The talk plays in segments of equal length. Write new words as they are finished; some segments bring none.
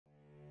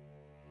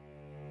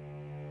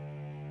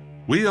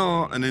We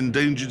are an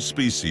endangered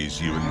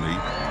species, you and me.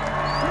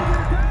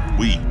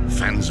 We,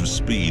 fans of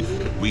speed.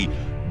 We,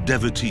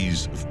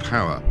 devotees of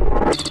power.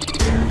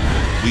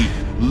 We,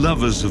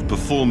 lovers of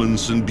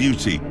performance and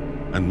beauty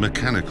and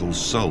mechanical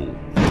soul.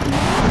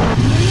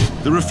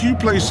 There are few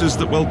places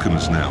that welcome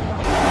us now.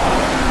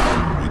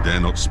 We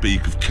dare not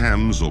speak of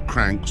cams or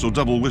cranks or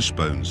double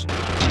wishbones.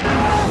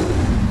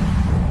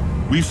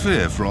 We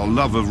fear for our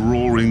love of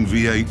roaring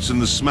V8s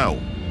and the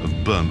smell of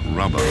burnt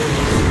rubber.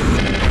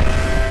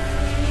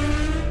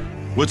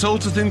 We're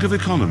told to think of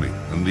economy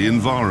and the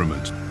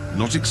environment,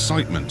 not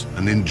excitement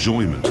and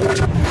enjoyment.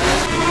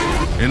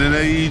 In an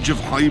age of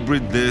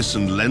hybrid this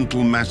and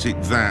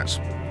lentil-matic that,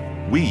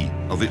 we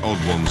are the odd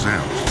ones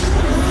out.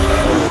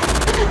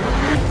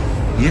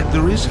 Yet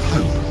there is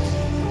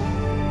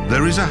hope.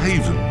 There is a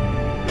haven.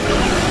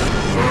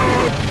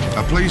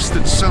 A place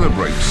that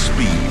celebrates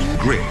speed,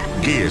 grip,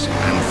 gears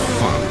and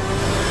fun.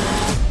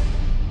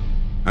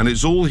 And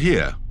it's all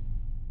here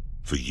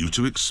for you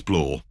to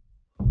explore.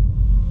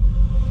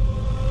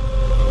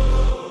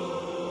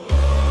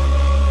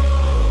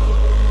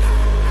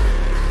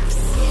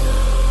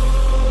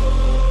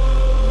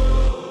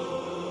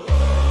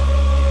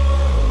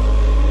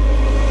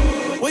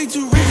 Way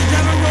too